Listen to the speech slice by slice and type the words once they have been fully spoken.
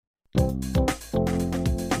And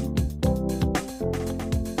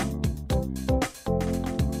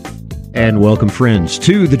welcome, friends,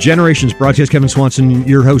 to the Generations broadcast. Kevin Swanson,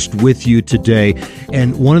 your host, with you today.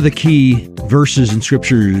 And one of the key verses in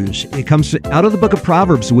Scriptures, it comes out of the book of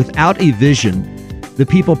Proverbs. Without a vision, the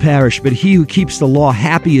people perish, but he who keeps the law,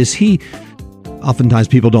 happy is he. Oftentimes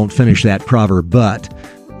people don't finish that proverb, but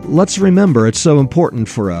let's remember it's so important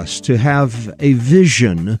for us to have a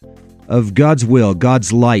vision of God's will,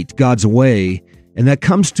 God's light, God's way, and that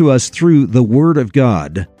comes to us through the Word of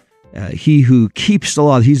God. He who keeps the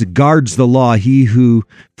law, he who guards the law, he who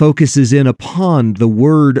focuses in upon the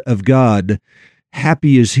Word of God,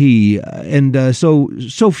 happy is he. And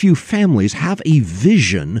so few families have a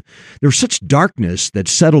vision. There's such darkness that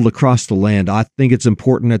settled across the land. I think it's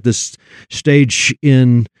important at this stage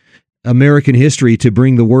in American history to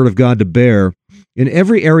bring the Word of God to bear. In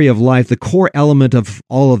every area of life, the core element of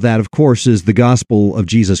all of that, of course, is the gospel of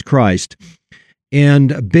Jesus Christ.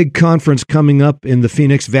 And a big conference coming up in the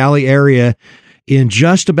Phoenix Valley area in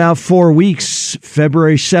just about 4 weeks,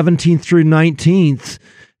 February 17th through 19th.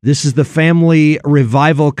 This is the Family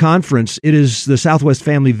Revival Conference. It is the Southwest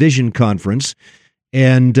Family Vision Conference.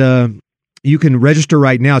 And you can register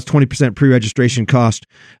right now. It's 20% pre-registration cost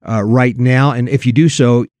right now. And if you do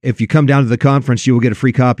so, if you come down to the conference, you will get a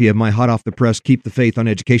free copy of my hot off the press, Keep the Faith on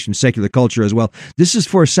Education, Secular Culture as well. This is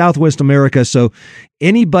for Southwest America. So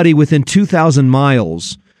anybody within 2,000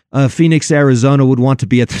 miles of Phoenix, Arizona would want to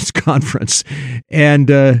be at this conference.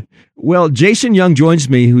 And well, Jason Young joins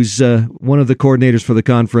me, who's one of the coordinators for the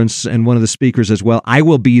conference and one of the speakers as well. I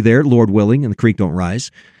will be there, Lord willing, and the creek don't rise.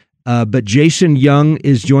 But Jason Young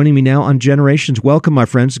is joining me now on Generations. Welcome, my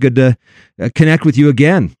friends. Good to connect with you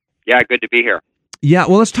again. Yeah, good to be here. Yeah,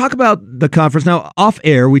 well, let's talk about the conference. Now, off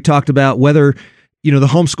air, we talked about whether, the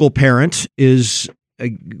homeschool parent is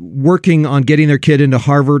working on getting their kid into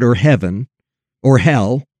Harvard or heaven or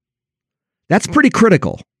hell. That's pretty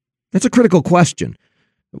critical. That's a critical question.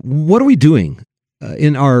 What are we doing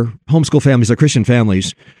in our homeschool families, our Christian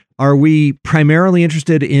families? Are we primarily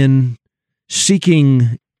interested in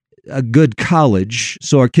seeking a good college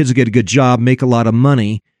so our kids will get a good job, make a lot of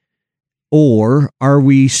money? Or are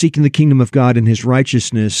we seeking the kingdom of God and his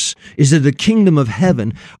righteousness? Is it the kingdom of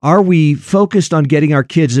heaven? Are we focused on getting our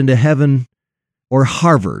kids into heaven or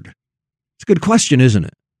Harvard? It's a good question, isn't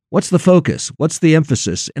it? What's the focus? What's the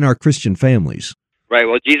emphasis in our Christian families? Right.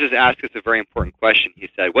 Well, Jesus asked us a very important question. He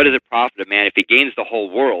said, what does it profit a man if he gains the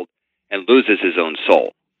whole world and loses his own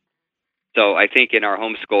soul? So I think in our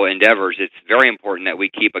homeschool endeavors, it's very important that we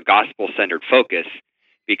keep a gospel-centered focus,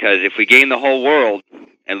 because if we gain the whole world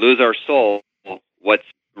and lose our soul, what's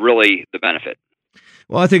really the benefit?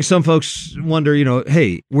 Well, I think some folks wonder,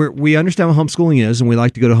 hey, we understand what homeschooling is, and we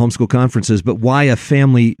like to go to homeschool conferences, but why a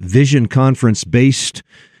family vision conference based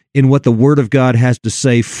in what the Word of God has to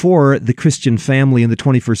say for the Christian family in the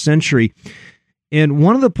 21st century? And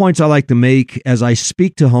one of the points I like to make as I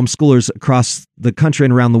speak to homeschoolers across the country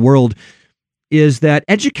and around the world is that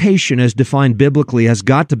education, as defined biblically, has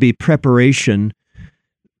got to be preparation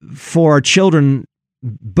for our children,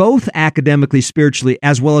 both academically, spiritually,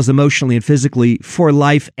 as well as emotionally and physically, for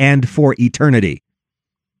life and for eternity.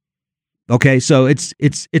 Okay, so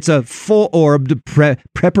it's a full-orbed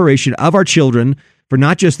preparation of our children for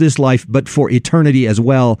not just this life, but for eternity as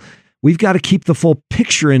well. We've got to keep the full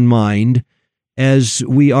picture in mind as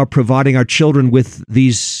we are providing our children with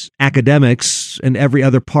these academics and every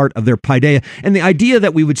other part of their paideia. And the idea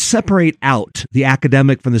that we would separate out the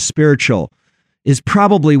academic from the spiritual is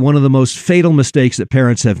probably one of the most fatal mistakes that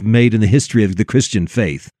parents have made in the history of the Christian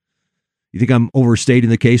faith. You think I'm overstating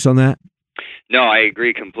the case on that? No, I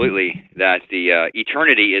agree completely that the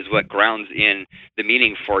eternity is what grounds in the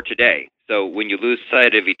meaning for today. So when you lose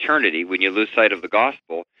sight of eternity, when you lose sight of the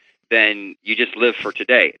gospel, then you just live for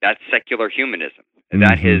today. That's secular humanism.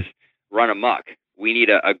 That has run amok. We need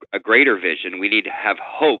a greater vision. We need to have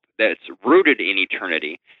hope that's rooted in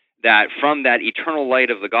eternity, that from that eternal light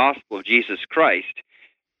of the gospel of Jesus Christ,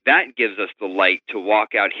 that gives us the light to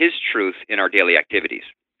walk out his truth in our daily activities.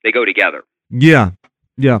 They go together. Yeah.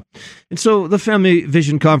 And so the Family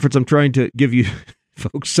Vision Conference, I'm trying to give you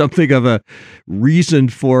folks something of a reason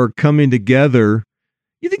for coming together.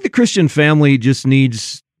 You think the Christian family just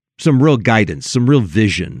needs some real guidance, some real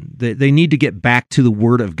vision? They need to get back to the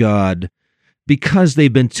Word of God because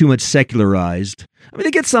they've been too much secularized. I mean,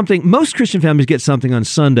 they get something, most Christian families get something on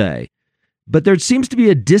Sunday, but there seems to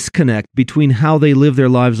be a disconnect between how they live their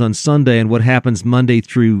lives on Sunday and what happens Monday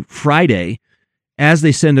through Friday as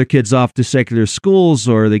they send their kids off to secular schools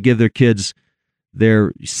or they give their kids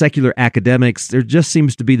their secular academics. There just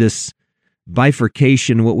seems to be this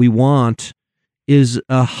bifurcation. What we want is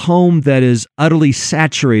a home that is utterly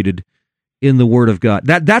saturated in the Word of God.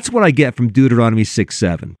 That's what I get from Deuteronomy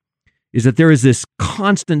 6:7, is that there is this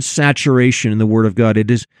constant saturation in the Word of God.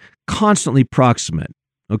 It is constantly proximate.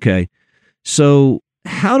 Okay, so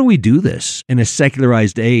how do we do this in a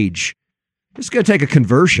secularized age? It's going to take a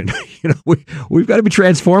conversion. We've got to be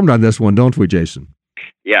transformed on this one, don't we, Jason?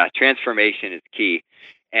 Yeah, transformation is key.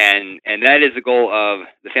 And that is the goal of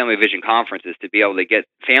the Family Vision Conference, is to be able to get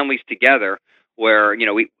families together where,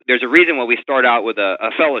 there's a reason why we start out with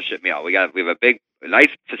a fellowship meal. We have a big, nice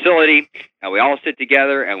facility, and we all sit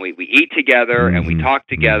together, and we eat together, and we talk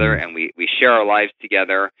together, and we share our lives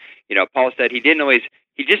together. Paul said he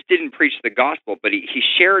just didn't preach the gospel, but he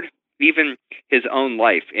shared even his own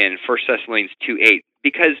life in 1 Thessalonians 2:8,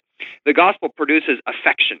 because the gospel produces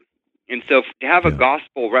affection. And so to have a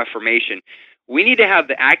gospel reformation, we need to have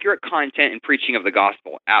the accurate content and preaching of the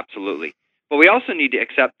gospel, absolutely. But we also need to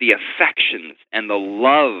accept the affections and the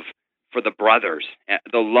love for the brothers,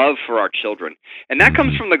 the love for our children. And that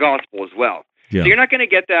comes from the gospel as well. Yeah. So you're not going to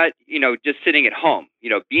get that, just sitting at home,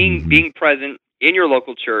 being present in your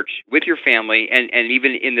local church with your family, and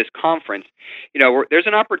even in this conference, there's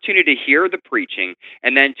an opportunity to hear the preaching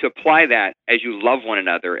and then to apply that as you love one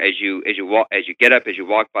another, as you get up, as you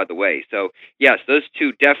walk by the way. So yes, those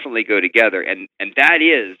two definitely go together, and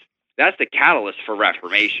that's the catalyst for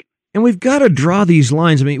reformation. And we've got to draw these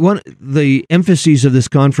lines. I mean, the emphases of this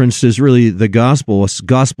conference is really the gospel, a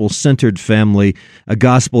gospel-centered family, a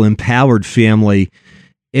gospel-empowered family,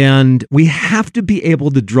 and we have to be able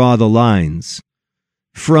to draw the lines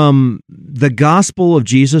from the gospel of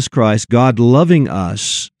Jesus Christ, God loving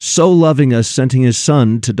us, sending His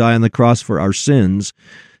Son to die on the cross for our sins,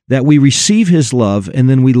 that we receive His love and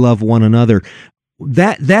then we love one another.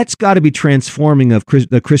 That's got to be transforming of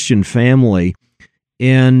the Christian family.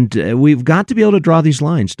 And we've got to be able to draw these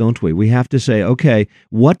lines, don't we? We have to say, okay,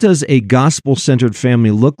 what does a gospel-centered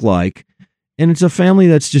family look like? And it's a family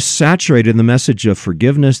that's just saturated in the message of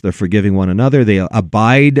forgiveness. They're forgiving one another. They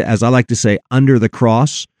abide, as I like to say, under the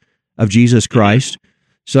cross of Jesus Christ,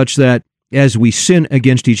 such that as we sin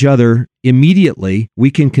against each other, immediately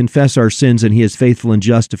we can confess our sins, and He is faithful and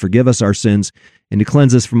just to forgive us our sins and to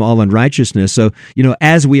cleanse us from all unrighteousness. So,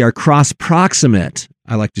 as we are cross-proximate,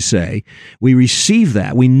 I like to say, we receive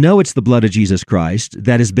that. We know it's the blood of Jesus Christ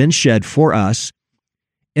that has been shed for us.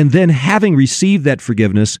 And then having received that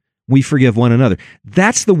forgiveness, we forgive one another.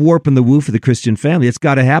 That's the warp and the woof of the Christian family. It's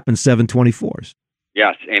got to happen 7/24.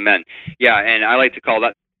 Yes, amen. Yeah, and I like to call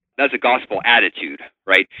that's a gospel attitude,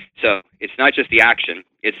 right? So it's not just the action,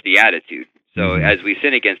 it's the attitude. So as we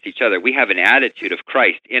sin against each other, we have an attitude of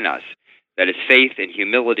Christ in us that is faith and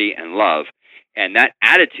humility and love. And that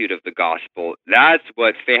attitude of the gospel, that's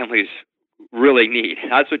what families really need.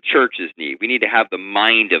 That's what churches need. We need to have the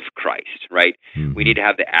mind of Christ, right? We need to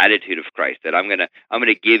have the attitude of Christ, that I'm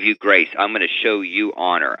gonna give you grace. I'm gonna show you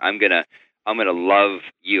honor. I'm gonna love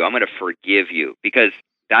you. I'm gonna forgive you, because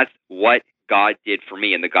that's what God did for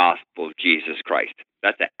me in the gospel of Jesus Christ.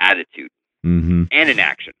 That's an attitude and an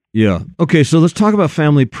action. Yeah. Okay, so let's talk about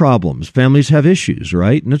family problems. Families have issues,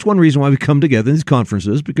 right? And that's one reason why we come together in these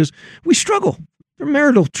conferences, because we struggle. There are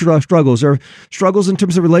marital struggles. There are struggles in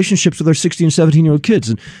terms of relationships with our 16, 17-year-old kids.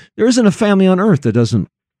 And there isn't a family on earth that doesn't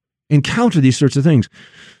encounter these sorts of things.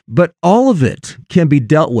 But all of it can be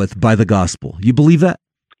dealt with by the gospel. You believe that?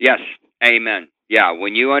 Yes. Amen. Yeah,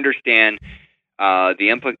 when you understand what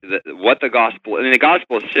the gospel, the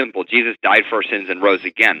gospel is simple. Jesus died for our sins and rose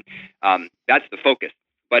again. That's the focus.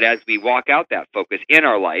 But as we walk out that focus in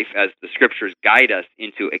our life, as the scriptures guide us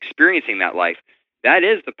into experiencing that life, that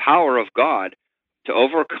is the power of God to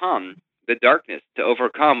overcome the darkness, to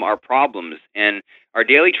overcome our problems and our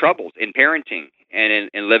daily troubles in parenting and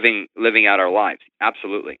in living out our lives.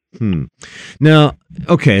 Absolutely. Now,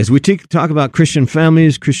 okay, as we talk about Christian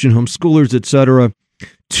families, Christian homeschoolers, etc.,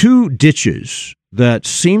 two ditches that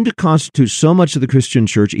seem to constitute so much of the Christian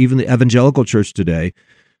church, even the evangelical church today.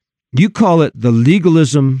 You call it the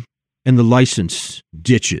legalism and the license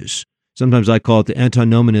ditches. Sometimes I call it the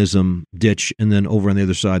antinomianism ditch, and then over on the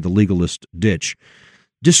other side, the legalist ditch.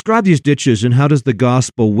 Describe these ditches, and how does the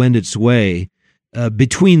gospel wend its way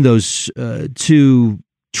between those two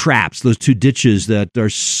traps, those two ditches that are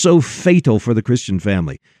so fatal for the Christian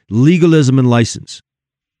family, legalism and license?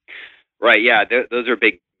 Right. Yeah, those are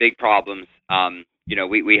big problems.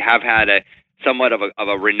 We have had somewhat of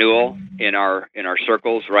a renewal in our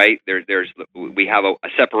circles, right? We have a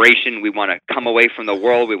separation. We want to come away from the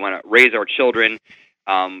world. We want to raise our children.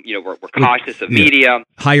 We're cautious of media,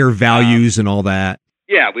 higher values, and all that.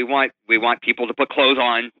 Yeah, we want people to put clothes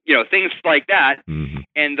on, things like that,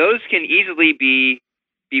 and those can easily be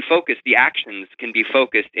be focused. The actions can be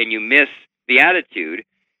focused, and you miss the attitude,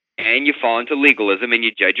 and you fall into legalism, and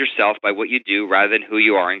you judge yourself by what you do rather than who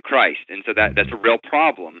you are in Christ. And so that's a real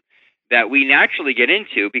problem that we naturally get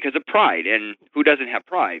into because of pride. And who doesn't have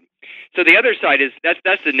pride? So the other side is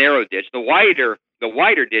that's the narrow ditch. The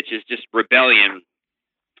wider ditch is just rebellion.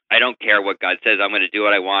 I don't care what God says. I'm going to do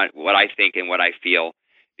what I want, what I think, and what I feel,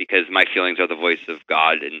 because my feelings are the voice of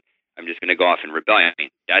God, and I'm just going to go off in rebellion. I mean,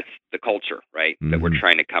 that's the culture, right? That we're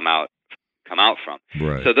trying to come out from.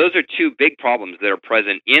 Right. So those are two big problems that are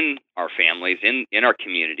present in our families, in our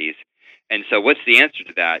communities. And so what's the answer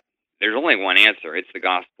to that? There's only one answer. It's the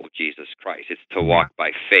gospel of Jesus Christ. It's to walk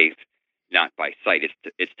by faith, not by sight.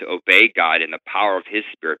 It's to obey God in the power of His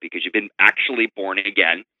Spirit, because you've been actually born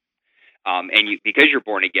again. Because you're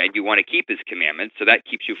born again, you want to keep His commandments. So that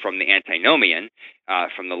keeps you from the antinomian,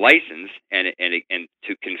 from the license, and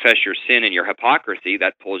to confess your sin and your hypocrisy.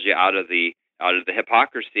 That pulls you out of the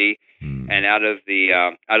hypocrisy and out of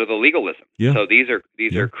the legalism. Yeah. So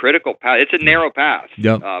these are critical paths. It's a narrow path,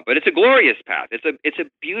 but it's a glorious path. It's a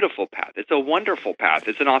beautiful path. It's a wonderful path.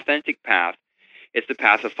 It's an authentic path. It's the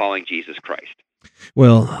path of following Jesus Christ.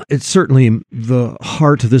 Well, it's certainly the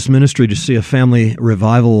heart of this ministry to see a family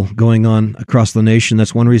revival going on across the nation.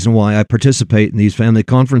 That's one reason why I participate in these family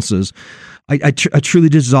conferences. I truly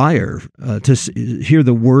desire to hear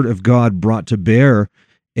the Word of God brought to bear,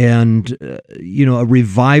 and a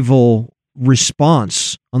revival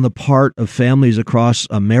response on the part of families across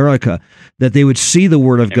America, that they would see the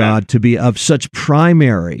Word of God to be of such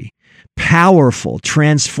primary, powerful,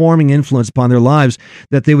 transforming influence upon their lives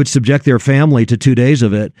that they would subject their family to 2 days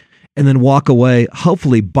of it and then walk away,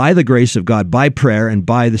 hopefully by the grace of God, by prayer and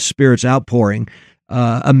by the Spirit's outpouring,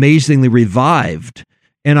 amazingly revived.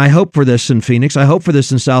 And I hope for this in Phoenix. I hope for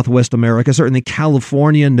this in Southwest America. Certainly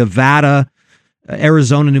California, Nevada,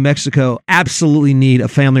 Arizona, New Mexico absolutely need a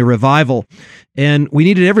family revival. And we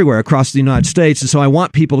need it everywhere across the United States. And so I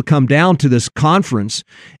want people to come down to this conference,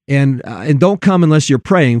 and don't come unless you're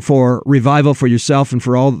praying for revival for yourself and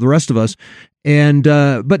for all the rest of us. And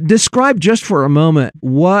but describe just for a moment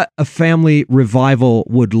what a family revival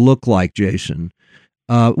would look like, Jason.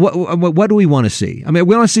 What do we want to see? I mean,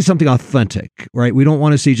 we want to see something authentic, right? We don't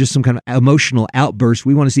want to see just some kind of emotional outburst.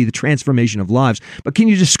 We want to see the transformation of lives. But can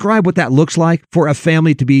you describe what that looks like for a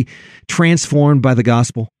family to be transformed by the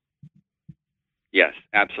gospel? Yes,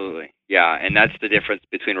 absolutely. Yeah, and that's the difference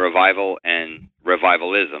between revival and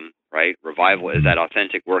revivalism, right? Revival is that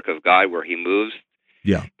authentic work of God where He moves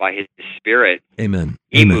by His Spirit. Amen.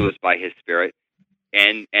 He moves by His Spirit,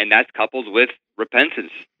 and that's coupled with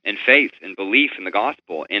repentance and faith and belief in the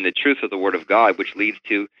gospel and the truth of the Word of God, which leads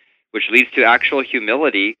to actual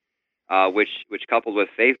humility, which coupled with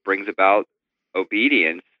faith brings about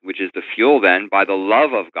obedience, which is the fuel then by the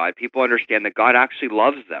love of God. People understand that God actually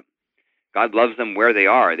loves them. God loves them where they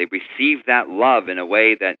are. They receive that love in a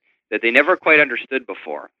way that they never quite understood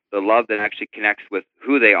before. The love that actually connects with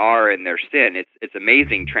who they are and their sin. It's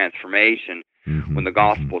amazing transformation when the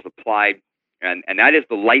gospel is applied, and that is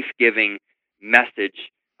the life-giving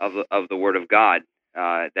message of the Word of God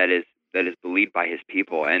that is believed by His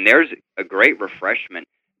people. And there's a great refreshment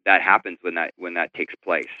that happens when that takes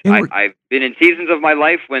place. I've been in seasons of my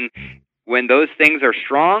life when those things are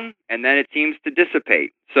strong, and then it seems to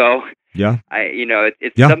dissipate. So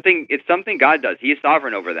it's something God does. He is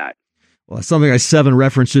sovereign over that. Well, it's something 7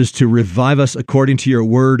 references to revive us according to your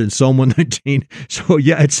word in Psalm 119. So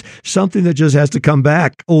it's something that just has to come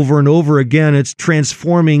back over and over again. It's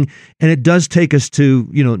transforming, and it does take us to,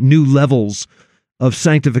 new levels of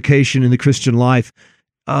sanctification in the Christian life.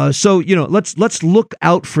 So let's look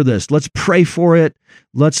out for this. Let's pray for it.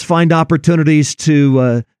 Let's find opportunities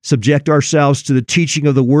to subject ourselves to the teaching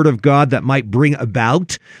of the Word of God that might bring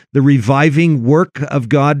about the reviving work of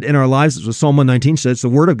God in our lives. That's what Psalm 119 says. It's the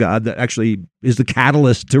Word of God that actually is the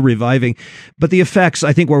catalyst to reviving. But the effects,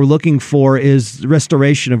 I think what we're looking for is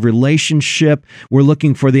restoration of relationship. We're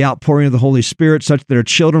looking for the outpouring of the Holy Spirit such that our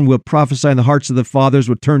children will prophesy in the hearts of the fathers,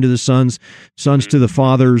 would turn to the sons to the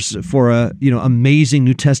fathers, for a amazing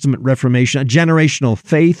New Testament reformation. A generational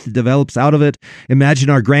faith develops out of it. Imagine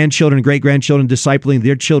our grandchildren and great-grandchildren discipling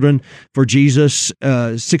their children for Jesus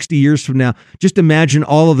 60 years from now. Just imagine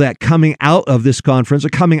all of that coming out of this conference, or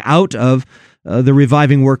coming out of the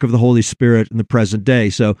reviving work of the Holy Spirit in the present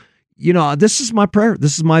day. So, this is my prayer.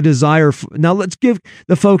 This is my desire. Now, let's give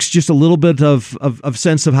the folks just a little bit of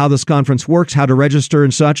sense of how this conference works, how to register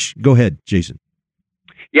and such. Go ahead, Jason.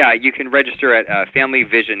 Yeah, you can register at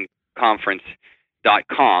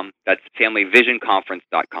familyvisionconference.com. That's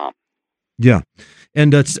familyvisionconference.com. Yeah.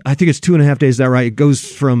 And I think it's 2.5 days. Is that right? It goes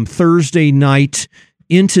from Thursday night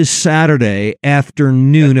into Saturday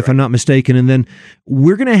afternoon, if I'm not mistaken. And then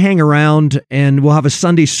we're going to hang around and we'll have a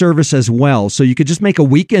Sunday service as well. So you could just make a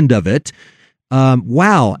weekend of it.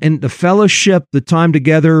 Wow. And the fellowship, the time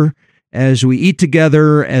together, as we eat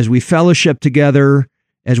together, as we fellowship together,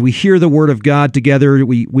 as we hear the word of God together,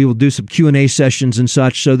 we will do some Q&A sessions and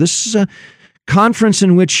such. So this is a conference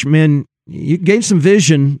in which, man, you gain some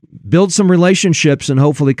vision, build some relationships, and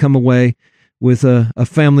hopefully come away with a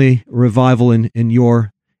family revival in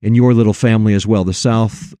your little family as well. The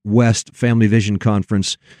Southwest Family Vision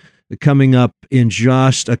Conference coming up in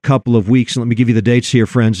just a couple of weeks. And let me give you the dates here,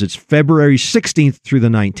 friends. It's February 16th through the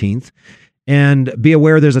 19th. And be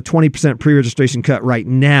aware there's a 20% pre-registration cut right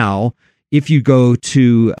now if you go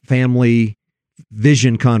to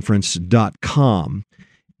familyvisionconference.com.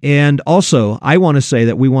 And also, I want to say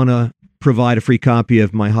that we want to provide a free copy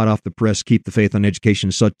of my hot off the press, Keep the Faith on Education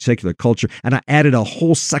and Secular Culture. And I added a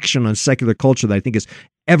whole section on secular culture that I think is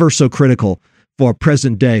ever so critical for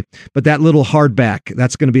present day. But that little hardback,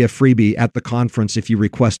 that's going to be a freebie at the conference if you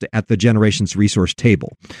request it at the Generations Resource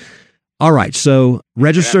Table. All right, so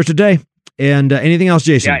register today. And anything else,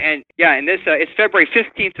 Jason? And this it's February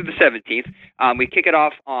 15th to the 17th. We kick it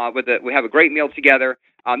off we have a great meal together.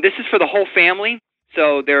 This is for the whole family.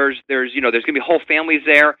 So there's going to be whole families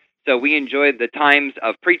there. So we enjoyed the times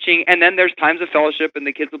of preaching, and then there's times of fellowship, and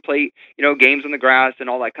the kids will play, games on the grass and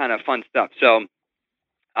all that kind of fun stuff. So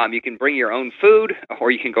you can bring your own food, or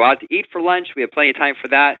you can go out to eat for lunch. We have plenty of time for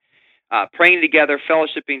that. Praying together,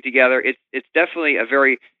 fellowshipping together. It's definitely a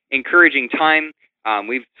very encouraging time.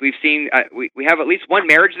 We've seen we have at least one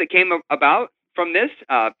marriage that came about from this.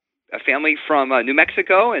 A family from New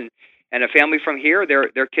Mexico and a family from here.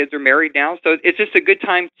 Their kids are married now, so it's just a good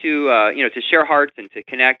time to to share hearts and to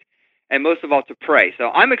connect, and most of all to pray.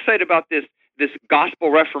 So I'm excited about this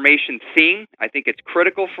gospel reformation theme. I think it's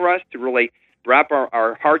critical for us to really wrap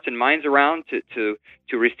our hearts and minds around to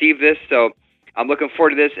receive this. So I'm looking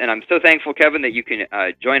forward to this, and I'm so thankful, Kevin, that you can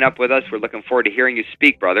join up with us. We're looking forward to hearing you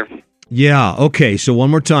speak, brother. Yeah, okay. So one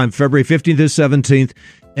more time, February 15th to 17th,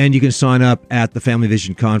 and you can sign up at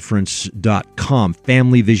thefamilyvisionconference.com,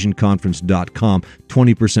 familyvisionconference.com,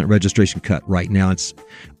 20% registration cut right now. It's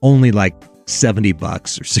only like $70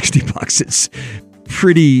 or $60. It's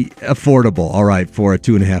pretty affordable, all right, for a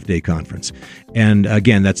 2.5-day conference. And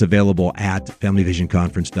again, that's available at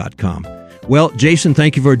familyvisionconference.com. Well, Jason,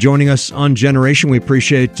 thank you for joining us on Generation. We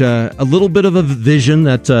appreciate a little bit of a vision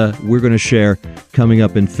that we're going to share coming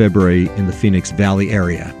up in February in the Phoenix Valley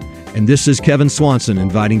area. And this is Kevin Swanson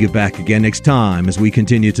inviting you back again next time as we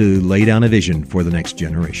continue to lay down a vision for the next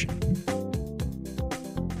generation.